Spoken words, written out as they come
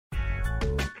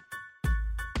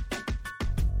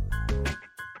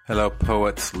Hello,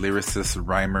 poets, lyricists,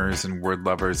 rhymers, and word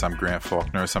lovers. I'm Grant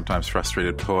Faulkner, sometimes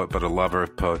frustrated poet, but a lover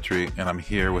of poetry, and I'm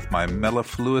here with my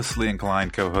mellifluously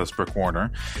inclined co-host, Brooke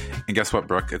Warner. And guess what,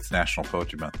 Brooke? It's National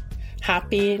Poetry Month.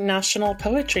 Happy National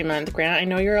Poetry Month, Grant. I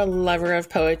know you're a lover of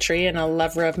poetry and a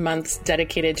lover of months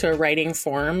dedicated to a writing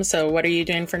form, so what are you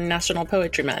doing for National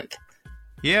Poetry Month?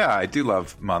 Yeah, I do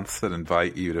love months that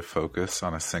invite you to focus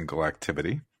on a single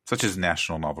activity, such as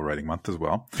National Novel Writing Month as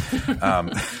well.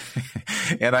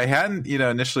 And I hadn't,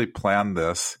 initially planned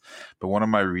this, but one of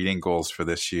my reading goals for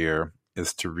this year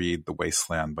is to read The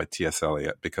Wasteland by T.S.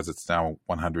 Eliot because it's now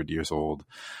 100 years old.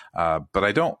 But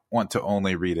I don't want to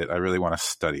only read it. I really want to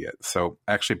study it. So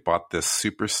I actually bought this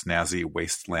super snazzy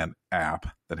Wasteland app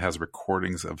that has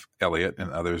recordings of Eliot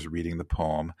and others reading the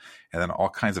poem and then all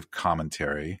kinds of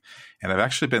commentary. And I've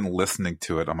actually been listening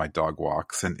to it on my dog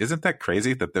walks. And isn't that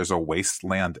crazy that there's a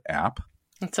Wasteland app?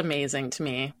 It's amazing to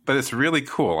me. But it's really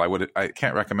cool. I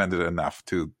can't recommend it enough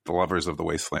to the lovers of The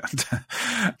Wasteland.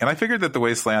 And I figured that The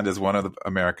Wasteland is one of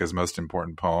America's most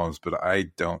important poems, but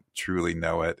I don't truly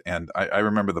know it. And I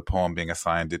remember the poem being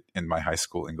assigned in my high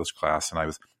school English class, and I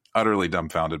was utterly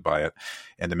dumbfounded by it.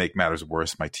 And to make matters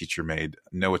worse, my teacher made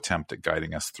no attempt at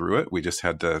guiding us through it. We just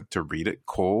had to read it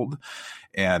cold.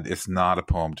 And it's not a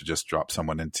poem to just drop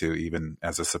someone into, even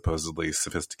as a supposedly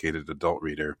sophisticated adult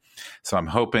reader. So I'm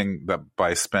hoping that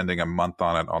by spending a month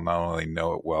on it, I'll not only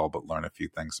know it well, but learn a few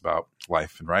things about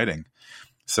life and writing.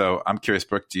 So I'm curious,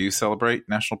 Brooke, do you celebrate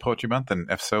National Poetry Month? And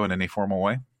if so, in any formal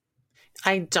way?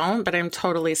 I don't, but I'm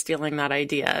totally stealing that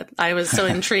idea. I was so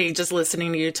intrigued just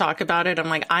listening to you talk about it. I'm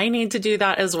like, I need to do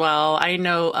that as well. I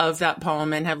know of that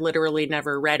poem and have literally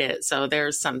never read it. So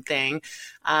there's something,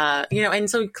 and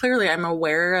so clearly I'm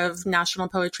aware of National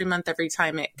Poetry Month every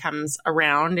time it comes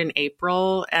around in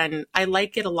April. And I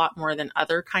like it a lot more than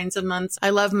other kinds of months.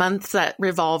 I love months that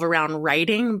revolve around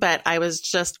writing, but I was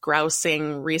just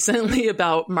grousing recently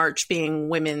about March being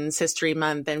Women's History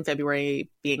Month and February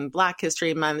being Black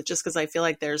History Month, just because I feel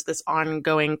like there's this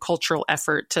ongoing cultural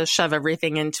effort to shove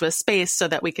everything into a space so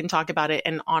that we can talk about it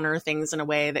and honor things in a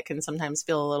way that can sometimes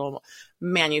feel a little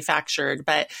manufactured.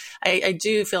 But I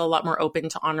do feel a lot more open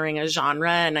to honoring a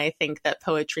genre. And I think that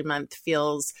Poetry Month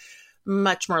feels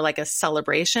much more like a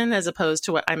celebration as opposed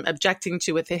to what I'm objecting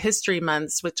to with the history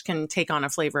months, which can take on a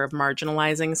flavor of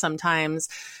marginalizing sometimes.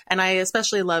 And I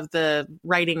especially love the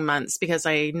writing months because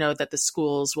I know that the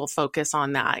schools will focus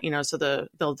on that, so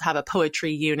they'll have a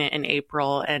poetry unit in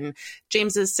April. And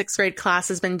James's 6th grade class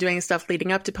has been doing stuff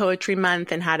leading up to Poetry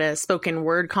Month and had a spoken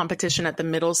word competition at the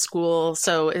middle school.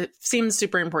 So it seems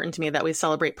super important to me that we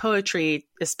celebrate poetry,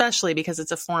 especially because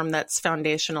it's a form that's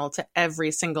foundational to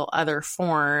every single other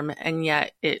form. And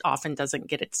yet it often doesn't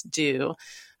get its due.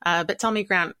 But tell me,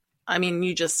 Grant,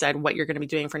 you just said what you're going to be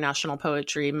doing for National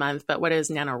Poetry Month, but what does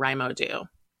NaNoWriMo do?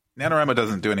 NaNoWriMo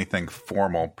doesn't do anything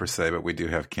formal per se, but we do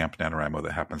have Camp NaNoWriMo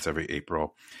that happens every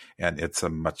April. And it's a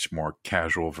much more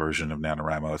casual version of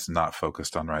NaNoWriMo. It's not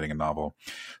focused on writing a novel.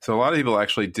 So a lot of people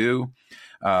actually do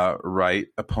write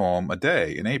a poem a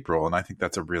day in April. And I think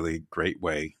that's a really great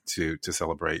way to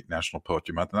celebrate National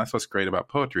Poetry Month. And that's what's great about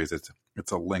poetry is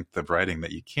it's a length of writing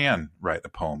that you can write a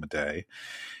poem a day.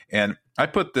 And I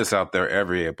put this out there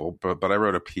every April, but I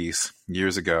wrote a piece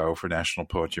years ago for National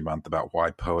Poetry Month about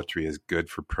why poetry is good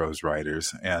for prose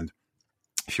writers. And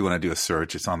if you want to do a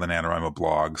search, it's on the NaNoWriMo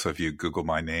blog. So if you Google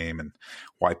my name and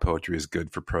why poetry is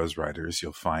good for prose writers,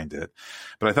 you'll find it.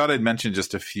 But I thought I'd mention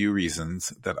just a few reasons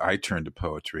that I turned to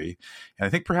poetry. And I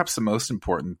think perhaps the most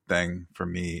important thing for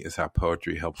me is how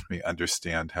poetry helps me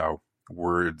understand how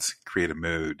words create a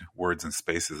mood, words and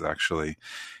spaces, actually.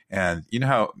 And you know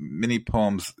how many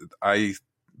poems, I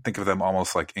think of them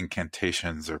almost like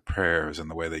incantations or prayers in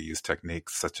the way they use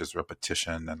techniques such as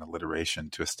repetition and alliteration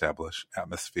to establish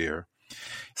atmosphere.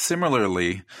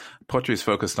 Similarly, poetry is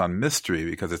focused on mystery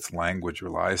because its language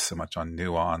relies so much on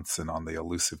nuance and on the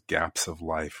elusive gaps of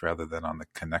life rather than on the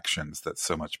connections that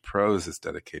so much prose is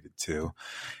dedicated to.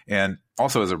 And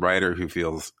also, as a writer who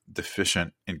feels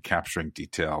deficient in capturing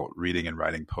detail, reading and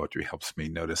writing poetry helps me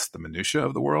notice the minutiae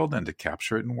of the world and to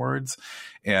capture it in words.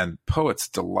 And poets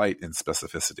delight in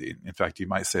specificity. In fact, you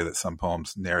might say that some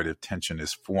poems' narrative tension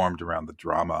is formed around the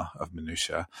drama of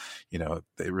minutiae. You know,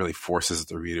 it really forces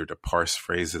the reader to parse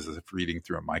phrases as if reading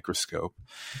through a microscope.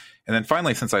 And then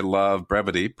finally, since I love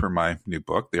brevity, per my new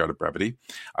book, The Art of Brevity,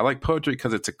 I like poetry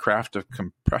because it's a craft of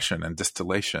compression and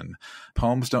distillation.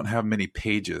 Poems don't have many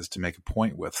pages to make a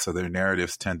point with, so their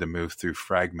narratives tend to move through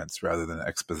fragments rather than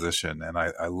exposition. And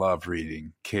I love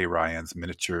reading Kay Ryan's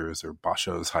miniatures or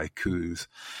Basho's haikus.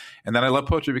 And then I love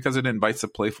poetry because it invites a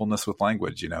playfulness with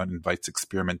language. It invites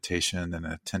experimentation and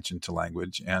attention to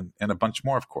language and a bunch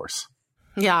more, of course.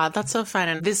 Yeah, that's so fun.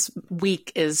 And this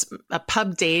week is a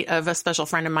pub date of a special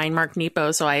friend of mine, Mark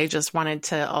Nepo. So I just wanted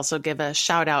to also give a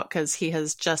shout out because he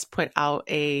has just put out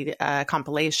a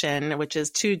compilation, which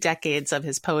is 2 decades of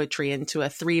his poetry into a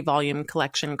 3-volume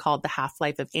collection called The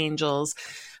Half-Life of Angels.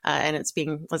 And it's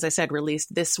being, as I said,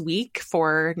 released this week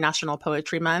for National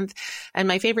Poetry Month. And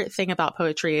my favorite thing about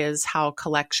poetry is how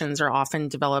collections are often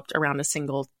developed around a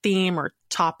single theme or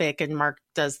topic. And Mark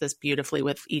does this beautifully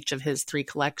with each of his 3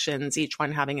 collections, each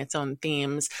one having its own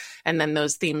themes. And then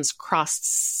those themes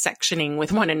cross-sectioning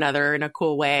with one another in a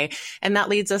cool way. And that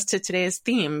leads us to today's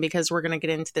theme, because we're going to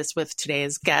get into this with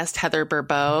today's guest, Heather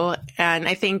Bourbeau. And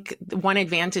I think one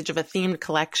advantage of a themed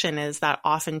collection is that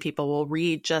often people will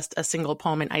read just a single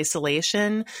poem in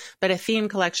isolation, but a theme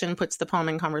collection puts the poem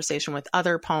in conversation with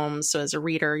other poems. So as a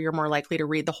reader, you're more likely to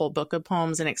read the whole book of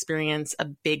poems and experience a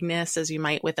bigness as you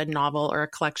might with a novel or a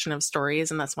collection of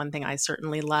stories. And that's one thing I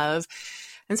certainly love.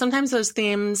 And sometimes those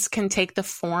themes can take the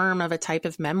form of a type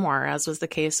of memoir, as was the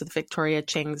case with Victoria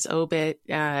Ching's Obit,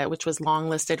 which was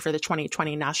longlisted for the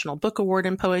 2020 National Book Award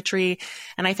in Poetry.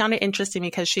 And I found it interesting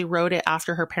because she wrote it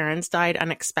after her parents died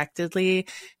unexpectedly.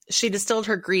 She distilled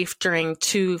her grief during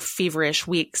 2 feverish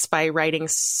weeks by writing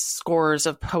scores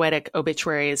of poetic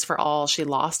obituaries for all she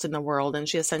lost in the world. And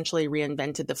she essentially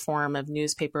reinvented the form of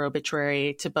newspaper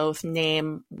obituary to both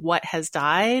name what has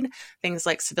died, things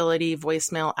like civility,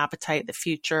 voicemail, appetite, the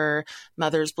future,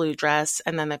 mother's blue dress,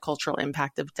 and then the cultural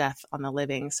impact of death on the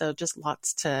living. So just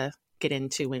lots to get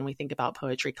into when we think about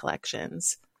poetry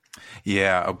collections.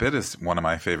 Yeah, Obit is one of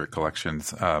my favorite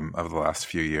collections of the last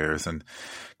few years. And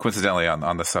coincidentally,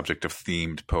 on the subject of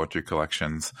themed poetry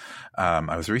collections,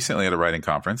 I was recently at a writing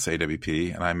conference,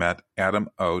 AWP, and I met Adam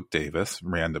O. Davis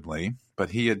randomly, but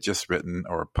he had just written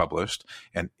or published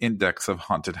an Index of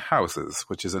Haunted Houses,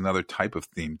 which is another type of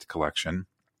themed collection.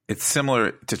 It's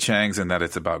similar to Chang's in that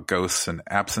it's about ghosts and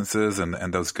absences,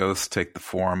 and those ghosts take the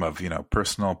form of,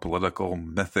 personal, political,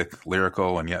 mythic,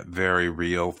 lyrical, and yet very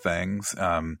real things.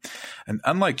 And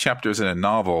unlike chapters in a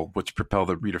novel, which propel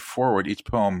the reader forward, each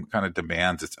poem kind of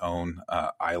demands its own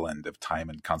island of time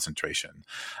and concentration.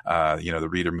 The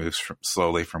reader moves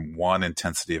slowly from one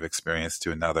intensity of experience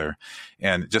to another.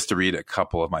 And just to read a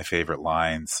couple of my favorite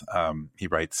lines, he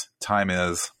writes, "Time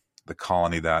is the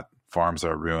colony that farms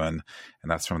our ruin," and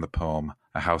that's from the poem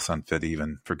A House Unfit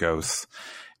Even for Ghosts.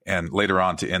 And later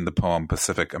on, to end the poem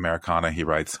Pacific Americana, he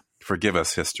writes, "Forgive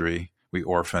us, history, we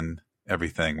orphan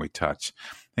everything we touch."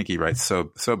 I think he writes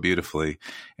so beautifully.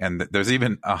 And there's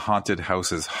even a haunted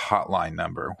houses hotline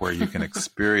number where you can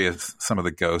experience some of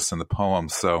the ghosts in the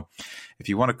poems. So if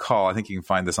you want to call, I think you can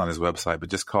find this on his website, but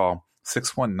just call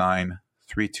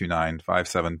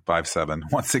 619-329-5757.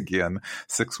 Once again,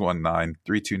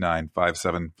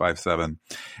 619-329-5757.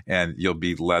 And you'll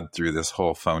be led through this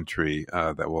whole phone tree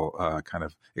that will kind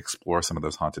of explore some of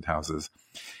those haunted houses.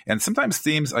 And sometimes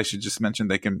themes, I should just mention,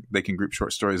 they can group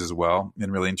short stories as well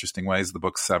in really interesting ways. The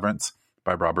book Severance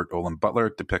by Robert Olin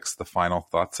Butler depicts the final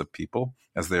thoughts of people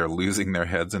as they are losing their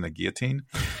heads in a guillotine.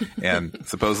 And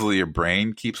supposedly your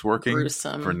brain keeps working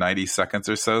Gruesome. For 90 seconds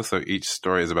or so. So each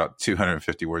story is about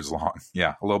 250 words long.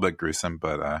 Yeah, a little bit gruesome,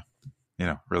 but,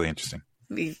 really interesting.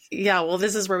 Yeah, well,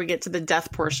 this is where we get to the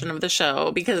death portion of the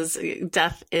show, because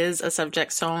death is a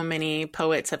subject so many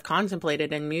poets have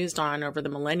contemplated and mused on over the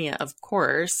millennia, of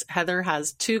course. Heather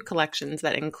has 2 collections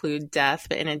that include death,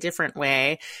 but in a different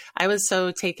way. I was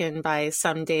so taken by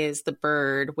Some Days the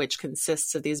Bird, which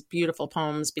consists of these beautiful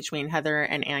poems between Heather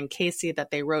and Ann Casey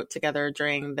that they wrote together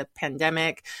during the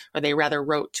pandemic, or they rather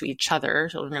wrote to each other.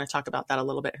 So we're going to talk about that a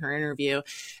little bit in her interview.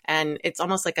 And it's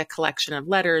almost like a collection of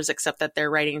letters, except that they're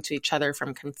writing to each other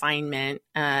from confinement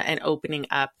and opening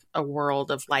up a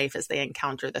world of life as they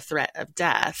encounter the threat of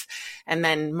death. And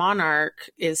then Monarch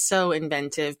is so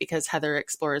inventive because Heather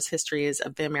explores histories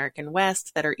of the American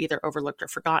West that are either overlooked or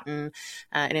forgotten.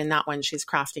 And in that one, she's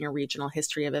crafting a regional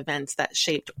history of events that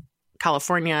shaped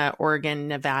California, Oregon,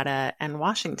 Nevada, and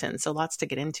Washington. So lots to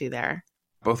get into there.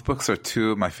 Both books are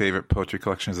 2 of my favorite poetry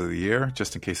collections of the year,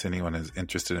 just in case anyone is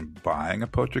interested in buying a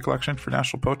poetry collection for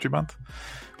National Poetry Month.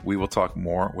 We will talk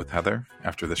more with Heather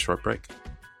after this short break.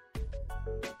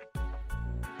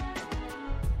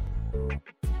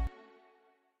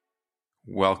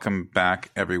 Welcome back,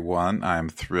 everyone. I'm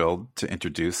thrilled to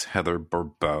introduce Heather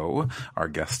Bourbeau, our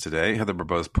guest today. Heather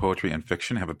Bourbeau's poetry and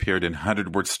fiction have appeared in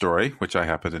 100-Word Story, which I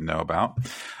happen to know about,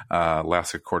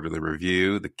 Alaska Quarterly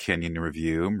Review, the Kenyon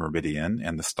Review, Meridian,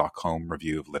 and the Stockholm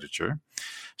Review of Literature.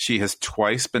 She has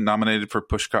twice been nominated for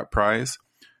Pushcart Prize.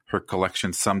 Her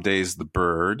collection, Some Days the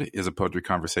Bird, is a poetry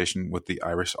conversation with the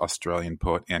Irish-Australian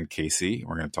poet Anne Casey.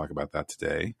 We're going to talk about that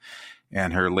today.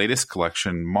 And her latest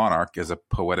collection, Monarch, is a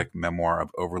poetic memoir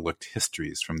of overlooked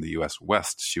histories from the U.S.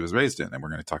 West she was raised in, and we're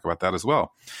going to talk about that as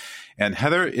well. And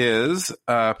Heather is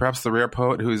perhaps the rare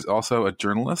poet who's also a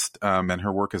journalist, and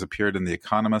her work has appeared in The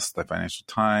Economist, The Financial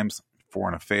Times,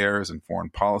 Foreign Affairs, and Foreign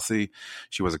Policy.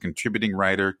 She was a contributing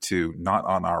writer to Not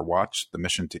on Our Watch, The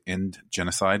Mission to End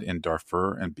Genocide in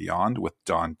Darfur and Beyond with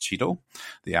Don Cheadle,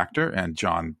 the actor, and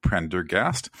John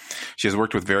Prendergast. She has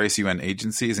worked with various UN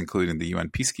agencies, including the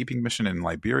UN Peacekeeping Mission in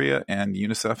Liberia and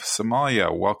UNICEF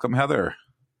Somalia. Welcome, Heather.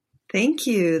 Thank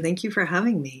you. Thank you for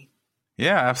having me.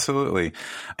 Yeah, absolutely.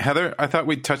 Heather, I thought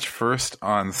we'd touch first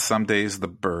on Some Days the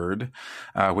Bird,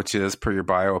 which is, per your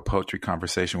bio, a poetry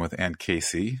conversation with Anne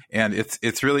Casey. And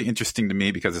it's really interesting to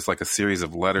me because it's like a series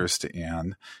of letters to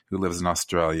Anne, who lives in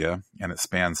Australia, and it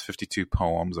spans 52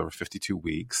 poems over 52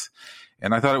 weeks.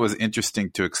 And I thought it was interesting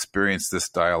to experience this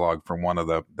dialogue from one of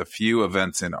the few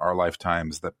events in our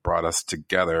lifetimes that brought us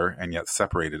together and yet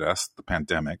separated us, the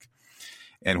pandemic.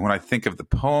 And when I think of the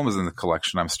poems in the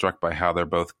collection, I'm struck by how they're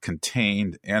both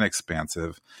contained and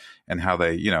expansive, and how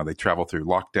they travel through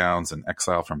lockdowns and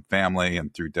exile from family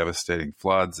and through devastating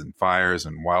floods and fires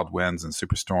and wild winds and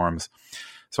superstorms.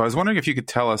 So I was wondering if you could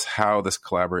tell us how this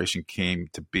collaboration came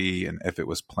to be, and if it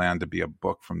was planned to be a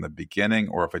book from the beginning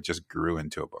or if it just grew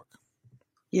into a book.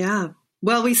 Yeah.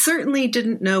 Well, we certainly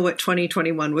didn't know what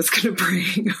 2021 was going to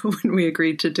bring when we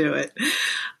agreed to do it.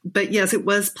 But yes, it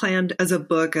was planned as a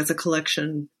book, as a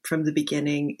collection from the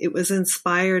beginning. It was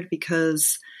inspired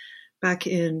because back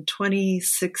in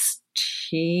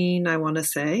 2016, I want to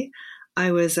say,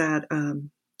 I was at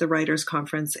the Writers'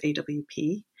 Conference,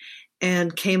 AWP,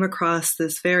 and came across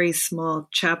this very small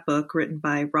chapbook written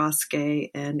by Ross Gay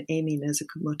and Amy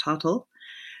Nezuko-Motatl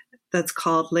that's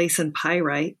called Lace and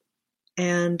Pyrite.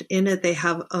 And in it, they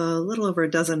have a little over a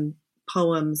dozen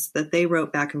poems that they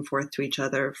wrote back and forth to each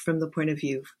other from the point of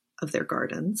view of their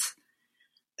gardens.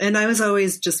 And I was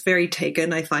always just very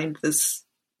taken. I find this,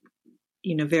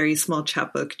 very small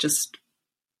chapbook just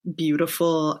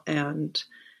beautiful. And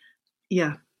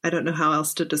yeah, I don't know how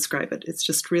else to describe it. It's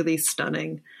just really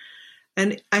stunning.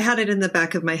 And I had it in the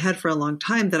back of my head for a long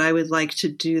time that I would like to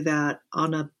do that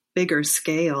on a bigger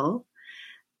scale.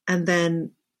 And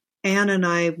then Anne and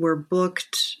I were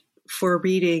booked for a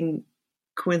reading.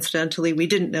 Coincidentally, we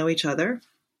didn't know each other.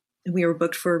 And we were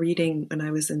booked for a reading when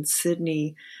I was in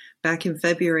Sydney back in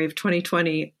February of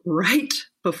 2020, right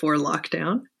before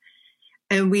lockdown.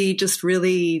 And we just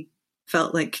really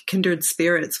felt like kindred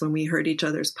spirits when we heard each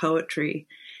other's poetry.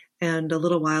 And a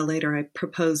little while later, I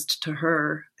proposed to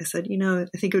her. I said, I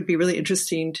think it would be really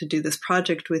interesting to do this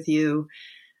project with you,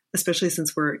 especially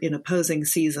since we're in opposing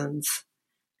seasons.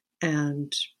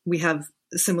 And we have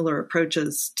similar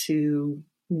approaches to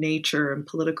nature and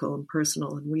political and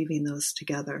personal, and weaving those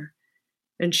together.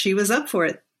 And she was up for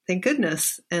it, thank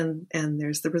goodness. And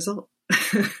there's the result.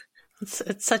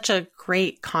 It's such a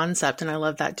great concept, and I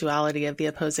love that duality of the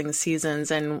opposing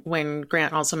seasons. And when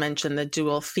Grant also mentioned the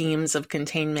dual themes of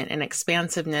containment and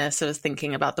expansiveness, I was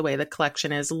thinking about the way the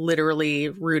collection is literally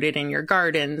rooted in your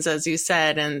gardens, as you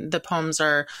said, and the poems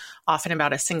are often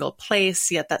about a single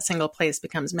place, yet that single place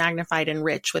becomes magnified and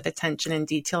rich with attention and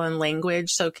detail and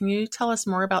language. So can you tell us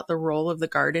more about the role of the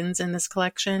gardens in this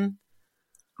collection?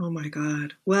 Oh my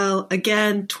God. Well,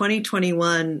 again,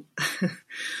 2021,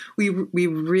 we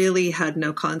really had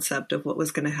no concept of what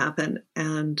was going to happen.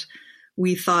 And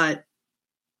we thought,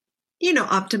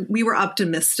 we were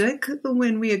optimistic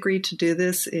when we agreed to do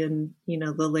this in,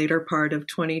 the later part of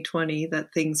 2020,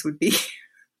 that things would be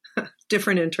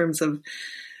different in terms of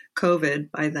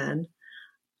COVID by then.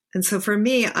 And so for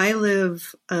me, I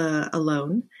live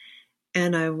alone,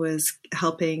 and I was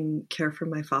helping care for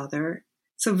my father.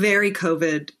 So very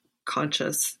COVID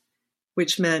conscious,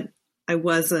 which meant I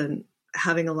wasn't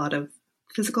having a lot of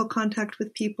physical contact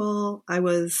with people. I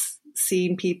was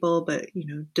seeing people, but,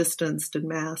 distanced and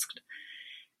masked.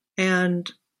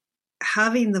 And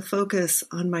having the focus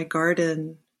on my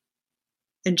garden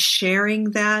and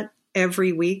sharing that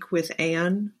every week with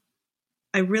Anne,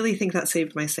 I really think that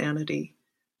saved my sanity.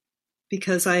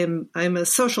 Because I'm a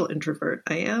social introvert.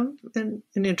 I am an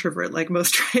introvert like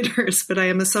most writers, but I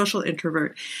am a social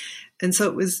introvert. And so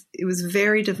it was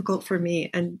very difficult for me.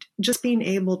 And just being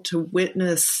able to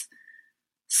witness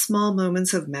small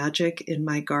moments of magic in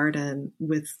my garden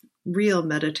with real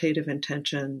meditative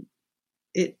intention,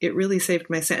 it really saved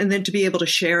my sanity. And then to be able to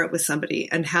share it with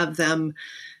somebody and have them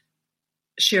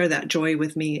share that joy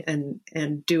with me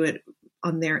and do it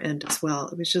on their end as well.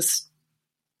 It was just,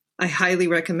 I highly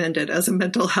recommend it as a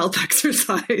mental health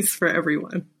exercise for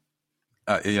everyone.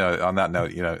 On that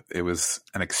note, it was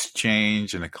an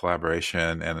exchange and a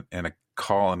collaboration and a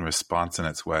call and response in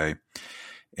its way.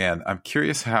 And I'm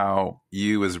curious how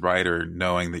you as writer,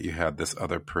 knowing that you had this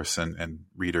other person and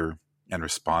reader and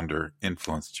responder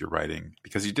influenced your writing,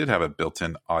 because you did have a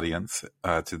built-in audience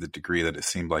to the degree that it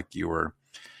seemed like you were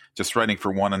just writing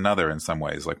for one another in some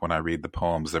ways. Like when I read the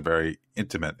poems, they're very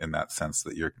intimate in that sense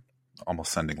that you're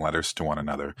almost sending letters to one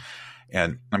another.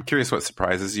 And I'm curious what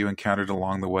surprises you encountered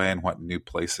along the way and what new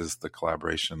places the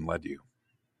collaboration led you.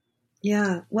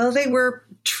 Yeah, well, they were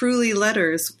truly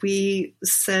letters. We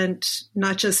sent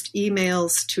not just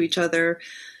emails to each other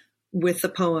with the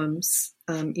poems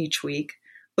each week,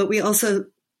 but we also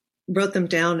wrote them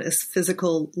down as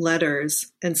physical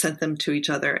letters and sent them to each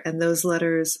other. And those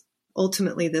letters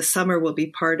ultimately this summer will be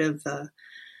part of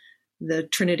the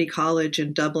Trinity College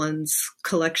in Dublin's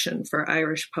collection for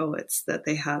Irish poets that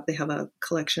they have. They have a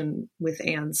collection with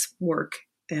Anne's work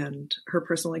and her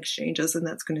personal exchanges, and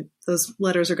those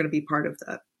letters are going to be part of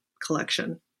that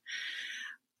collection.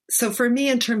 So for me,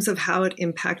 in terms of how it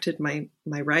impacted my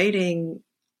writing,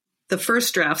 the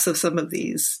first drafts of some of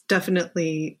these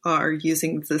definitely are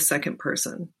using the second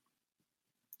person,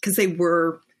 because they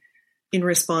were in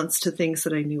response to things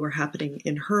that I knew were happening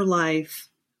in her life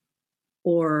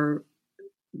or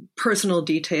personal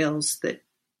details that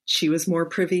she was more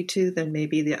privy to than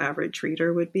maybe the average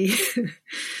reader would be.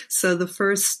 So the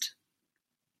first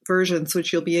versions,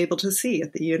 which you'll be able to see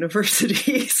at the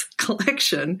university's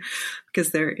collection,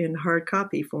 because they're in hard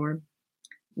copy form,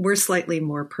 were slightly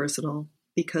more personal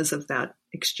because of that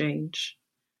exchange.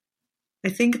 I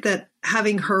think that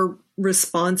having her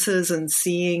responses and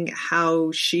seeing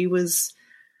how she was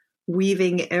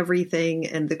weaving everything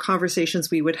and the conversations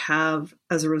we would have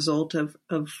as a result of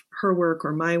her work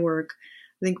or my work,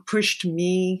 I think pushed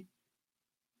me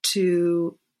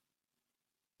to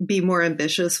be more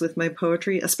ambitious with my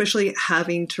poetry, especially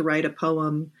having to write a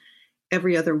poem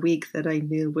every other week that I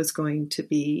knew was going to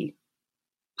be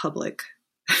public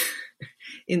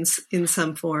in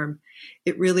some form.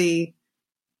 It really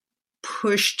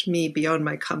pushed me beyond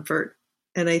my comfort.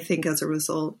 And I think as a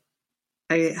result,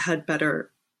 I had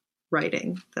better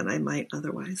writing than I might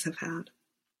otherwise have had.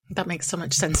 That makes so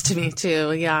much sense to me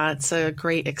too. Yeah, it's a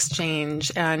great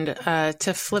exchange. And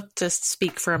to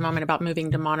speak for a moment about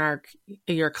Moving to Monarch,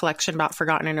 your collection about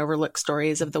forgotten and overlooked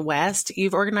stories of the West,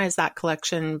 you've organized that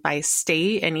collection by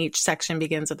state, and each section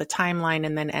begins with a timeline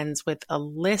and then ends with a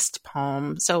list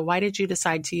poem. So why did you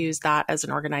decide to use that as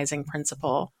an organizing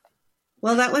principle?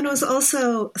 Well, that one was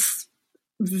also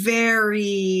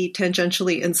very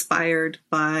tangentially inspired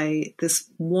by this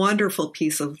wonderful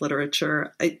piece of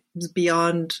literature. It was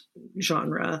beyond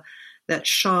genre that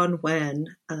Shawn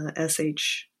Wen, Shawn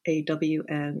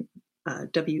Wen,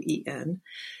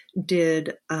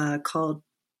 did called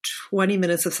 20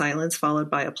 Minutes of Silence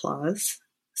Followed by Applause,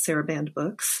 Sarah Band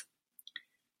Books,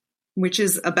 which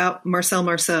is about Marcel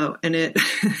Marceau. And it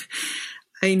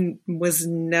I was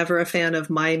never a fan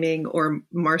of miming or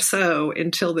Marceau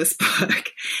until this book.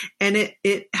 And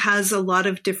it has a lot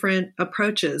of different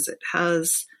approaches. It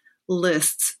has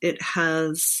lists, it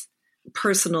has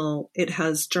personal, it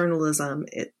has journalism.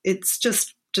 It's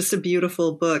just a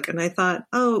beautiful book. And I thought,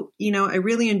 I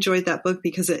really enjoyed that book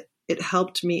because it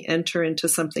helped me enter into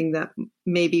something that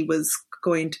maybe was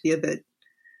going to be a bit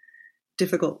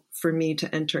difficult for me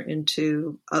to enter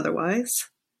into otherwise.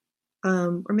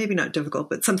 Or maybe not difficult,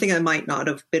 but something I might not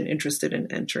have been interested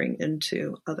in entering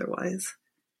into otherwise.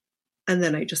 And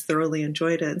then I just thoroughly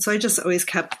enjoyed it. And so I just always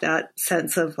kept that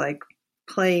sense of like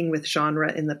playing with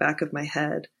genre in the back of my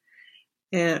head,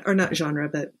 or not genre,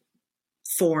 but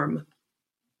form.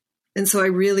 And so I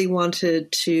really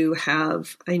wanted to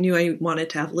I knew I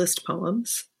wanted to have list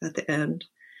poems at the end.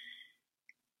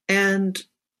 And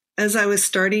as I was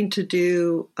starting to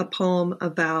do a poem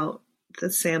about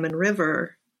the Salmon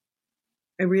River,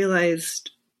 I realized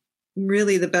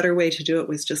really the better way to do it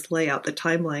was just lay out the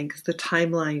timeline, because the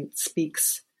timeline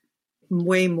speaks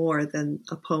way more than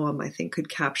a poem, I think, could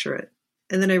capture it.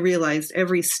 And then I realized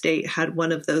every state had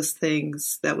one of those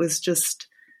things that was just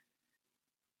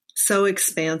so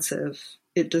expansive.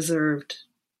 It deserved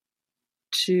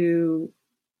to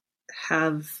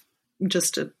have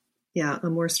just a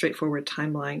more straightforward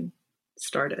timeline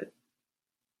started.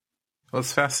 Well,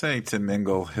 it's fascinating to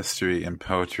mingle history and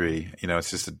poetry.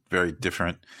 It's just a very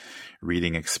different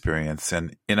reading experience.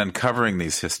 And in uncovering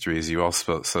these histories, you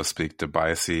also speak to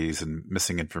biases and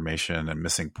missing information and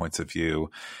missing points of view,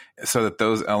 so that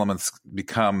those elements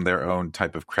become their own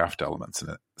type of craft elements in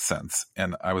a sense.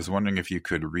 And I was wondering if you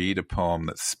could read a poem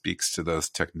that speaks to those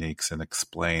techniques and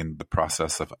explain the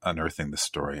process of unearthing the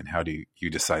story and how you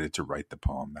decided to write the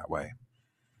poem that way.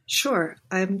 Sure.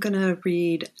 I'm going to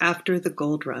read After the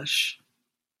Gold Rush.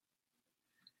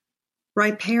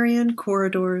 Riparian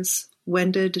corridors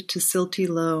wended to silty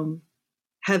loam,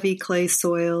 heavy clay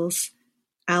soils,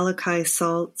 alkali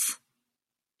salts.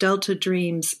 Delta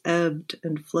dreams ebbed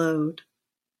and flowed.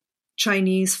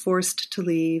 Chinese forced to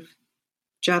leave,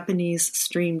 Japanese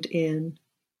streamed in.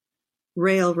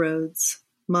 Railroads,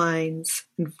 mines,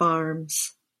 and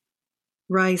farms.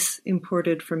 Rice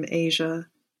imported from Asia,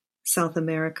 South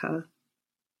America.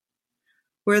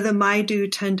 Where the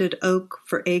Maidu tended oak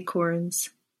for acorns,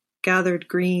 gathered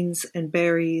greens and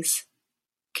berries,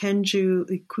 Kenju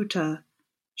Ikuta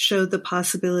showed the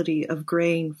possibility of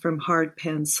grain from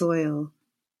hard-pan soil,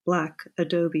 black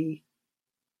adobe.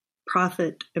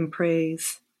 Profit and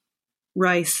praise.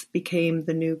 Rice became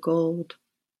the new gold.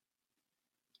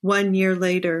 1 year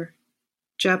later,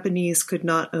 Japanese could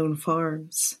not own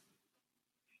farms.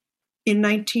 In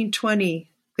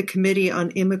 1920, the Committee on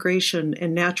Immigration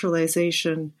and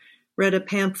Naturalization read a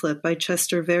pamphlet by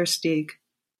Chester Versteeg.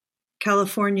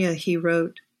 California, he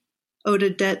wrote, owed a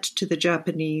debt to the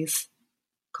Japanese,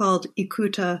 called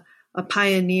Ikuta a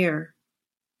pioneer,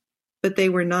 but they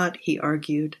were not, he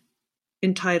argued,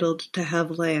 entitled to have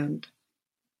land,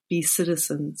 be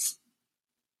citizens.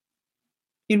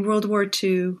 In World War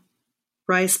II,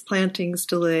 rice plantings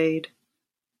delayed,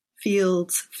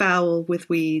 fields foul with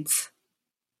weeds.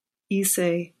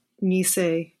 Issei,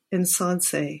 Nisei, and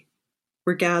Sansei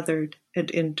were gathered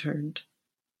and interned.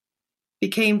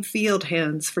 Became field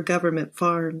hands for government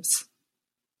farms.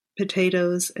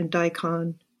 Potatoes and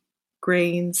daikon,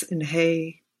 grains and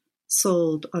hay,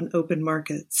 sold on open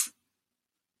markets.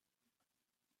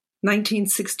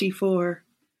 1964,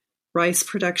 rice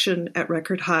production at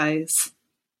record highs.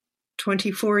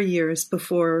 24 years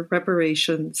before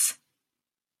reparations,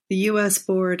 the U.S.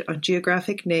 Board on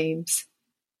Geographic Names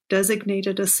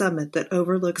designated a summit that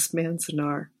overlooks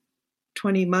Manzanar,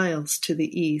 20 miles to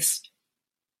the east,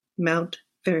 Mount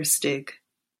Versteeg.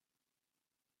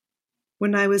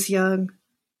 When I was young,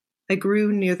 I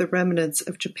grew near the remnants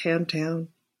of Japantown,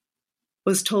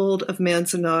 was told of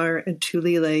Manzanar and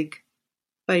Tule Lake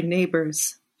by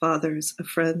neighbors, fathers of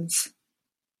friends.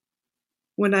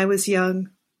 When I was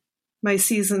young, my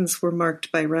seasons were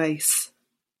marked by rice.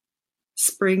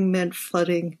 Spring meant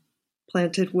flooding,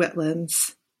 planted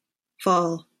wetlands.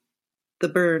 Fall, the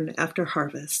burn after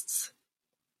harvests.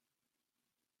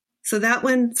 So that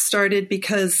one started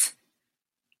because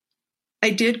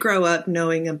I did grow up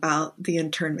knowing about the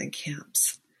internment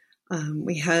camps.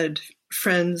 We had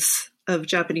friends of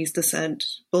Japanese descent,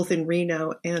 both in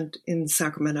Reno and in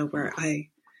Sacramento, where I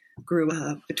grew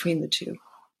up between the two.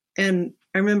 And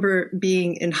I remember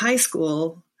being in high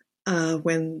school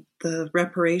when the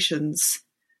reparations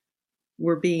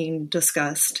were being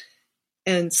discussed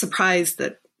and surprised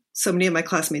that so many of my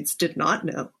classmates did not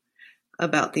know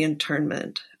about the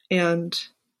internment. And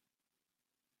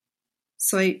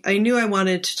so I knew I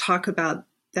wanted to talk about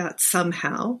that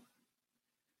somehow,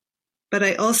 but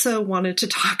I also wanted to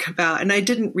talk about, and I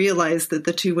didn't realize that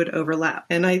the two would overlap,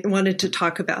 and I wanted to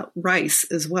talk about rice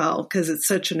as well, because it's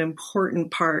such an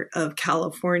important part of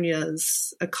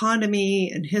California's economy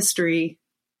and history.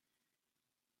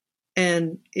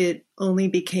 And it only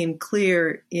became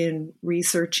clear in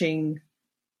researching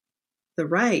the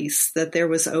rice that there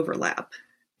was overlap.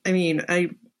 I mean,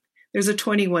 there's a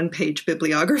 21-page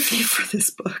bibliography for this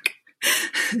book.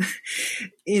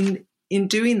 In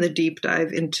doing the deep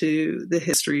dive into the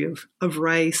history of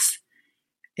rice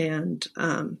and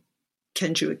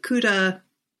Kenju Ikuta,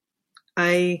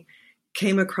 I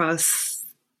came across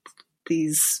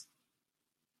these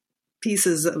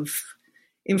pieces of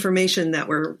information that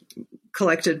were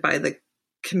collected by the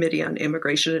Committee on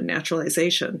Immigration and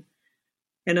Naturalization,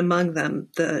 and among them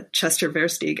the Chester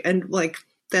Versteeg. And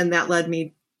then that led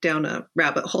me down a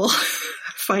rabbit hole,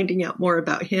 finding out more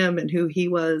about him and who he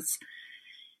was.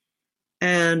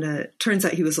 And it turns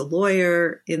out he was a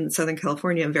lawyer in Southern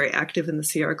California and very active in the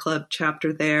Sierra Club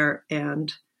chapter there.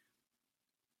 And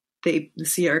the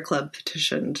Sierra Club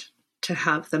petitioned to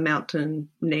have the mountain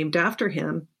named after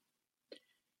him.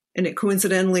 And it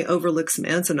coincidentally overlooks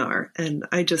Manzanar. And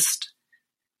I just,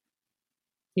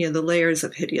 the layers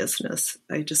of hideousness,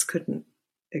 I just couldn't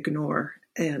ignore.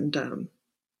 And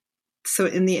So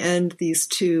in the end, these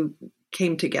two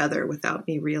came together without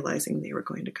me realizing they were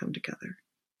going to come together.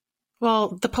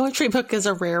 Well, the poetry book is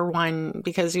a rare one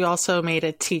because you also made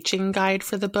a teaching guide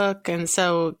for the book. And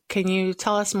so can you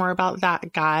tell us more about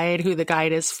that guide, who the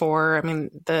guide is for? I mean,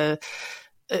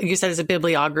 you said it's a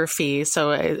bibliography,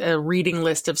 so a reading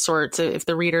list of sorts. If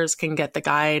the readers can get the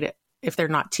guide, if they're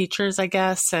not teachers, I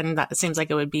guess, and that seems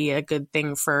like it would be a good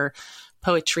thing for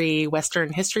poetry,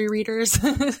 Western history readers.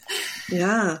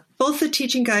 Yeah. Both the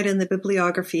teaching guide and the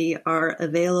bibliography are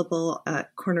available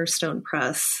at Cornerstone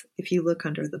Press. If you look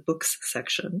under the books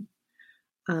section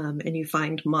and you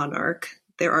find Monarch,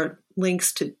 there are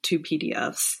links to 2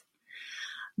 PDFs.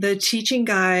 The teaching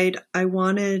guide, I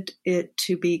wanted it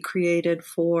to be created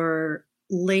for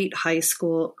late high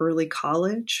school, early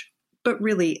college, but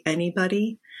really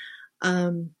anybody,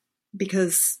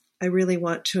 because I really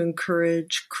want to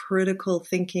encourage critical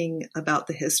thinking about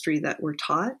the history that we're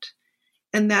taught.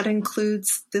 And that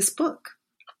includes this book.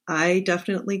 I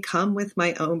definitely come with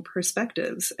my own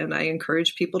perspectives, and I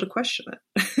encourage people to question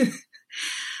it.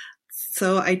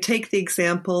 So I take the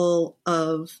example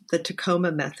of the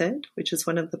Tacoma Method, which is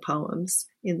one of the poems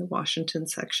in the Washington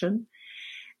section.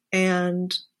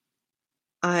 And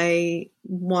I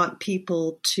want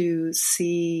people to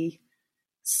see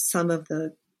some of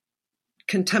the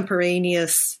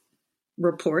contemporaneous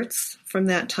reports from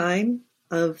that time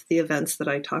of the events that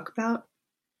I talk about,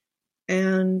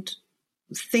 and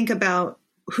think about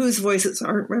whose voices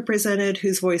aren't represented,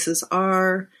 whose voices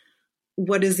are,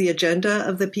 what is the agenda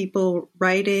of the people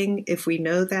writing, if we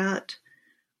know that,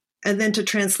 and then to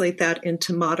translate that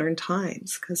into modern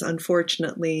times, because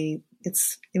unfortunately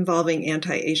it's involving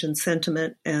anti-Asian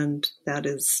sentiment, and that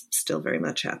is still very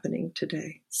much happening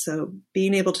today. So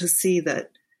being able to see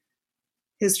that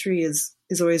history is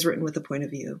always written with a point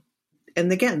of view.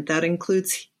 And again, that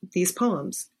includes these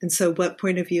poems. And so what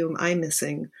point of view am I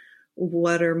missing?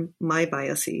 What are my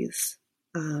biases?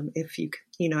 I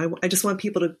just want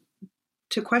people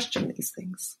to question these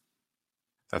things.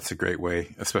 That's a great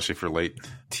way, especially for late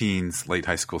teens, late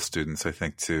high school students, I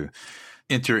think, to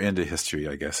enter into history,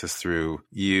 I guess, is through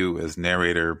you as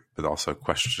narrator, but also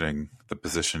questioning the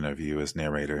position of you as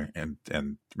narrator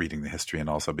and reading the history and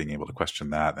also being able to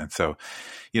question that. And so,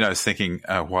 I was thinking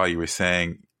while you were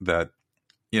saying that,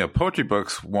 poetry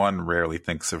books, one rarely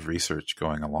thinks of research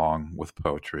going along with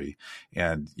poetry.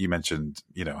 And you mentioned,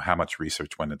 how much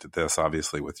research went into this,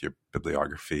 obviously, with your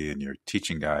bibliography and your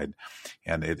teaching guide.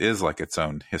 And it is like its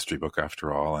own history book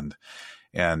after all.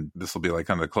 And this will be like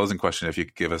kind of the closing question, if you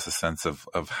could give us a sense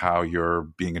of how your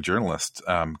being a journalist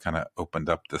kind of opened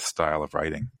up this style of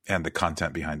writing and the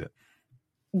content behind it.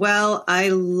 Well, I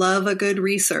love a good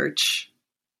research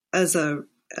as a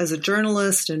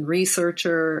journalist and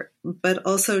researcher, but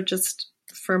also just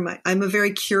I'm a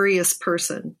very curious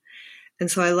person.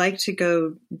 And so I like to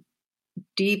go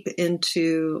deep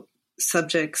into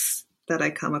subjects that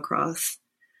I come across.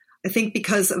 I think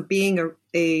because of being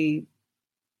a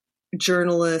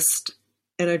journalist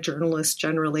and a journalist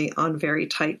generally on very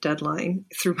tight deadline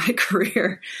through my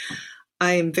career,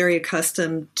 I am very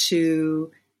accustomed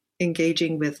to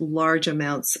engaging with large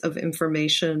amounts of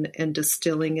information and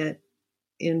distilling it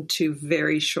into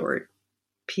very short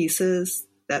pieces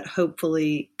that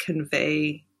hopefully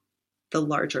convey the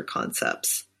larger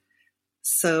concepts.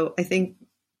 So I think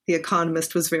The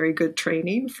Economist was very good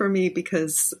training for me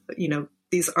because,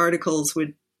 these articles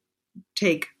would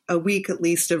take a week at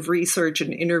least of research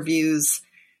and interviews,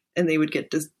 and they would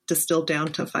get distilled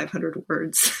down to 500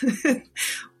 words.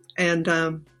 And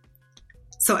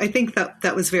so I think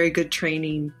that was very good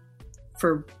training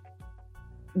for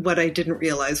what I didn't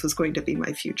realize was going to be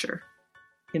my future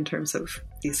in terms of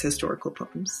these historical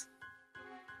poems.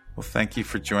 Well, thank you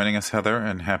for joining us, Heather,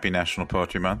 and happy National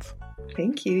Poetry Month.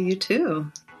 Thank you. You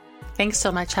too. Thanks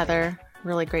so much, Heather.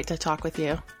 Really great to talk with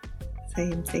you.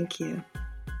 Same. Thank you.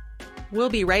 We'll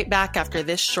be right back after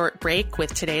this short break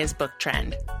with today's book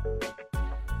trend.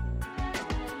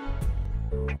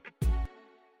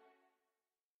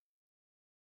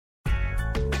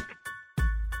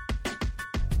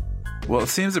 Well, it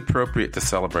seems appropriate to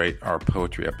celebrate our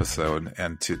poetry episode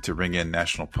and to ring in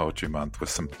National Poetry Month with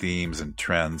some themes and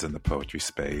trends in the poetry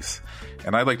space.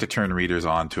 And I'd like to turn readers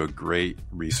on to a great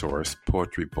resource,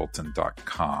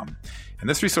 poetrybulletin.com. And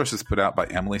this resource is put out by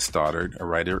Emily Stoddard, a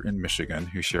writer in Michigan,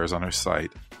 who shares on her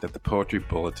site that the Poetry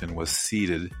Bulletin was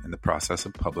seeded in the process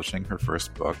of publishing her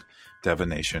first book,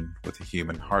 divination with a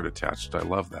human heart attached. I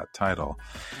love that title.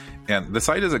 And the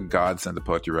site is a godsend to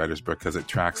poetry writers because it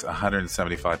tracks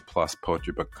 175 plus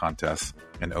poetry book contests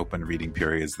and open reading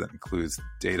periods that includes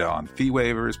data on fee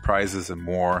waivers, prizes, and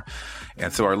more.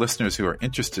 And so our listeners who are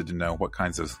interested to know what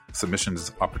kinds of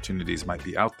submissions opportunities might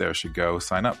be out there should go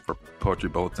sign up for Poetry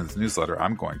Bulletin's newsletter.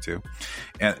 I'm going to.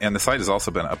 And the site has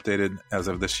also been updated as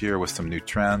of this year with some new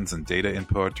trends and data in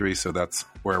poetry. So that's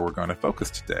where we're going to focus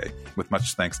today, with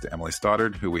much thanks to Emily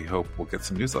Stoddard, who we hope will get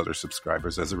some newsletter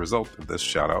subscribers as a result of this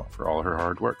shout out for all her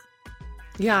hard work.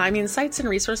 Yeah, I mean, sites and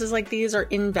resources like these are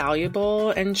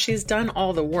invaluable, and she's done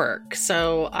all the work.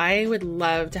 So I would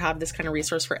love to have this kind of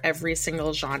resource for every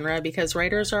single genre, because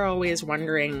writers are always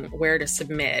wondering where to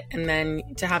submit, and then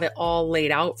to have it all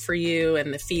laid out for you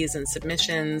and the fees and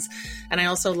submissions. And I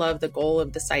also love the goal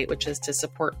of the site, which is to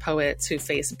support poets who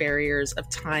face barriers of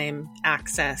time,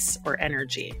 access, or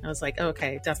energy. I was like,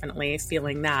 okay, definitely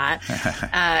feeling that.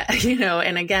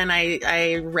 And again,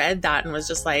 I read that and was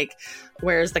just like,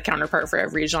 where's the counterpart for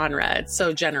every genre? It's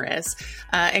so generous.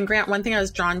 And Grant, one thing I was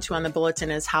drawn to on the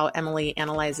bulletin is how Emily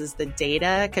analyzes the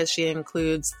data, because she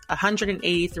includes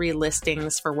 183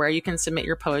 listings for where you can submit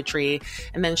your poetry.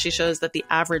 And then she shows that the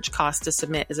average cost to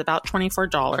submit is about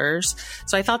 $24.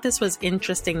 So I thought this was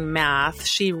interesting math.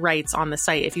 She writes on the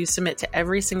site, if you submit to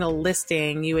every single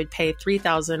listing, you would pay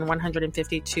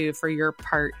 $3,152 for your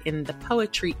part in the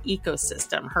poetry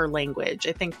ecosystem, her language.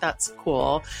 I think that's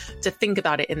cool to think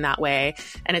about it in that way.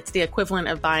 And it's the equivalent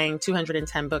of buying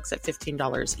 210 books at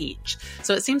 $15 each.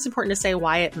 So it seems important to say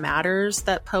why it matters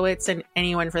that poets, and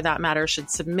anyone for that matter, should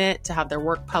submit to have their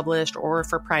work published, or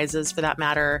for prizes for that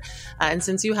matter. And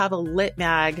since you have a lit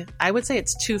mag, I would say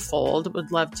it's twofold.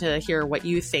 Would love to hear what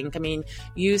you think. I mean,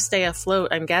 you stay afloat,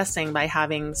 I'm guessing, by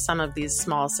having some of these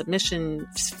small submission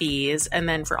fees. And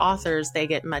then for authors, they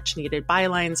get much needed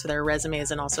bylines for their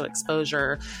resumes and also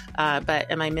exposure.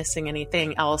 But am I missing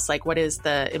anything else? Like, what is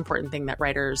the important thing that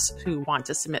writers who want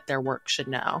to submit their work should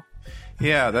know?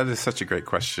 Yeah, that is such a great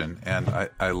question. And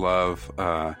I love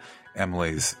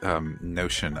Emily's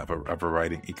notion of a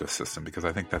writing ecosystem, because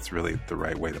I think that's really the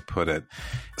right way to put it.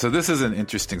 So this is an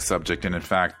interesting subject, and in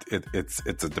fact, it's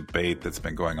a debate that's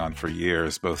been going on for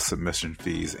years, both submission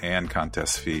fees and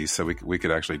contest fees. So we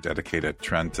could actually dedicate a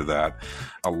trend to that.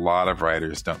 A lot of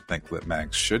writers don't think lit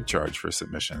mags should charge for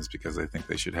submissions because they think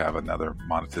they should have another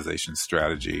monetization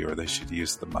strategy, or they should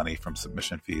use the money from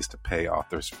submission fees to pay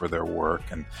authors for their work.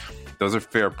 And those are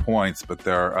fair points, but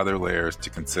there are other layers to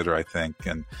consider, I think.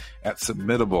 And at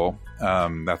Submittable,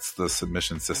 that's the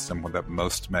submission system that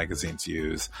most magazines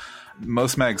use.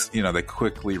 Most mags, they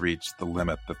quickly reach the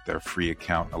limit that their free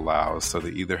account allows. So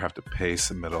they either have to pay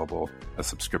Submittable a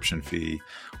subscription fee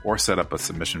or set up a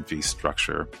submission fee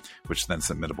structure, which then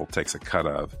Submittable takes a cut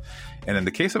of. And in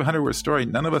the case of 100 Word Story,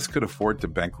 none of us could afford to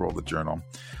bankroll the journal.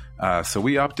 So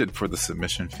we opted for the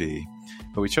submission fee,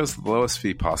 but we chose the lowest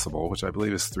fee possible, which I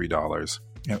believe is $3.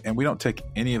 And we don't take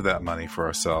any of that money for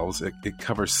ourselves. It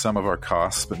covers some of our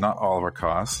costs, but not all of our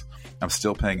costs. I'm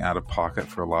still paying out of pocket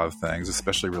for a lot of things,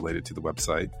 especially related to the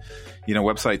website.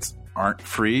 Websites aren't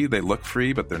free. They look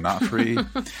free, but they're not free.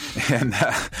 And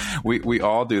we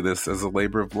all do this as a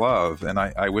labor of love. And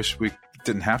I wish we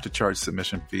didn't have to charge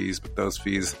submission fees, but those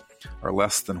fees are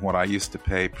less than what I used to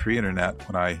pay pre-internet,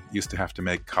 when I used to have to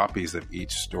make copies of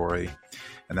each story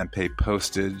and then pay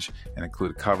postage and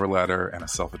include a cover letter and a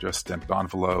self-addressed stamped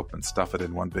envelope and stuff it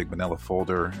in one big manila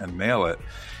folder and mail it.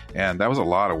 And that was a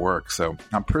lot of work. So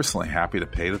I'm personally happy to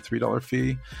pay the $3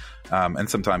 fee. And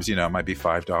sometimes, it might be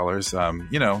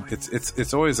 $5.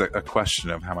 It's always a question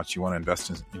of how much you want to invest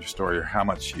in your story, or how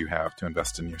much you have to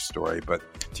invest in your story. But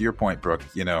to your point, Brooke,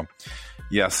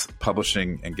 yes,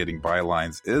 publishing and getting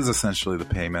bylines is essentially the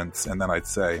payments. And then I'd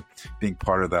say being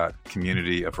part of that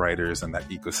community of writers and that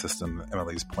ecosystem that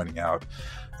Emily's pointing out,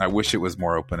 I wish it was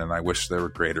more open, and I wish there were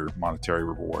greater monetary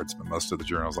rewards, but most of the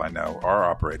journals I know are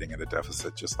operating at a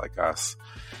deficit just like us.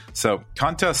 So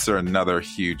contests are another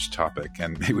huge topic,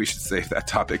 and maybe we should save that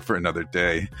topic for another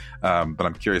day. But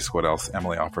I'm curious what else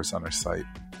Emily offers on her site.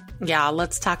 Yeah,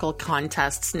 let's tackle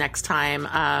contests next time.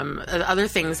 Other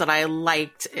things that I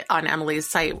liked on Emily's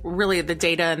site, really the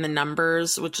data and the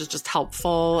numbers, which is just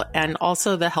helpful, and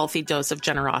also the healthy dose of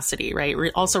generosity, right?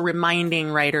 Also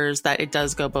reminding writers that it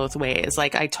does go both ways.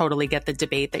 Like, I totally get the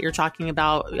debate that you're talking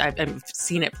about. I've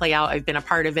seen it play out. I've been a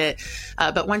part of it.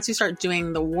 But once you start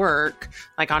doing the work,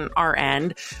 like on our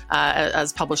end,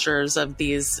 as publishers of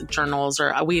these journals,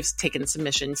 or we've taken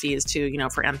submission fees too,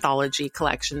 for anthology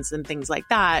collections and things like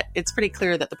that. it's pretty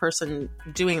clear that the person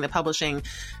doing the publishing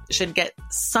should get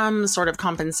some sort of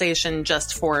compensation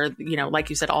just for, like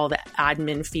you said, all the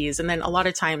admin fees. And then a lot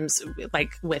of times,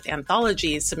 like with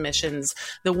anthology submissions,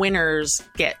 the winners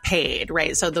get paid,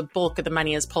 right? So the bulk of the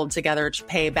money is pulled together to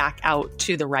pay back out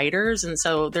to the writers. And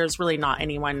so there's really not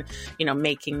anyone,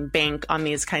 making bank on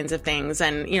these kinds of things.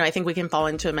 And, I think we can fall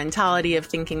into a mentality of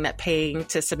thinking that paying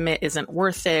to submit isn't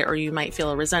worth it, or you might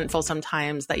feel resentful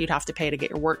sometimes that you'd have to pay to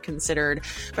get your work considered.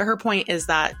 But her point is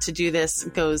that to do this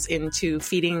goes into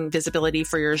feeding visibility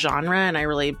for your genre. And I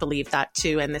really believe that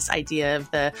too. And this idea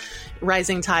of the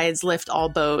rising tides lift all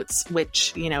boats,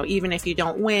 which, even if you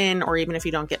don't win or even if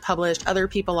you don't get published, other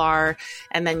people are,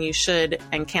 and then you should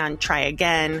and can try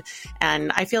again.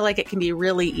 And I feel like it can be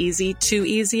really easy, too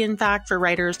easy, in fact, for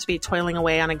writers to be toiling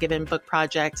away on a given book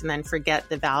project and then forget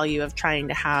the value of trying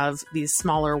to have these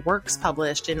smaller works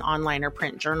published in online or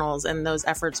print journals. And those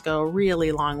efforts go a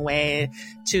really long way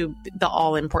to the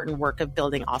all-important work of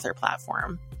building author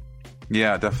platform.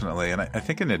 Yeah, definitely. And I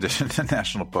think in addition to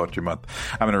National Poetry Month,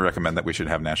 I'm going to recommend that we should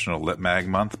have National Lit Mag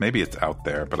Month. Maybe it's out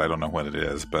there, but I don't know when it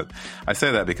is. But I say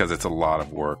that because it's a lot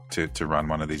of work to run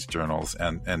one of these journals.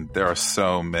 And there are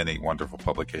so many wonderful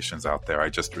publications out there. I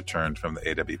just returned from the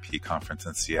AWP conference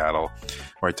in Seattle,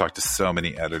 where I talked to so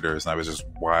many editors, and I was just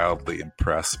wildly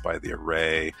impressed by the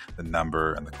array, the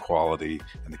number, and the quality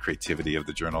and the creativity of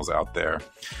the journals out there.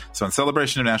 So in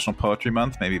celebration of National Poetry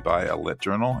Month, maybe buy a lit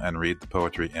journal and read the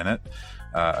poetry in it.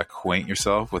 Acquaint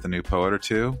yourself with a new poet or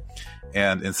two.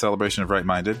 And in celebration of Right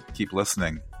Minded, keep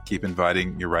listening. Keep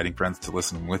inviting your writing friends to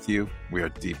listen with you. We are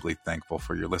deeply thankful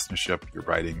for your listenership, your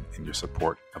writing, and your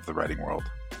support of the writing world.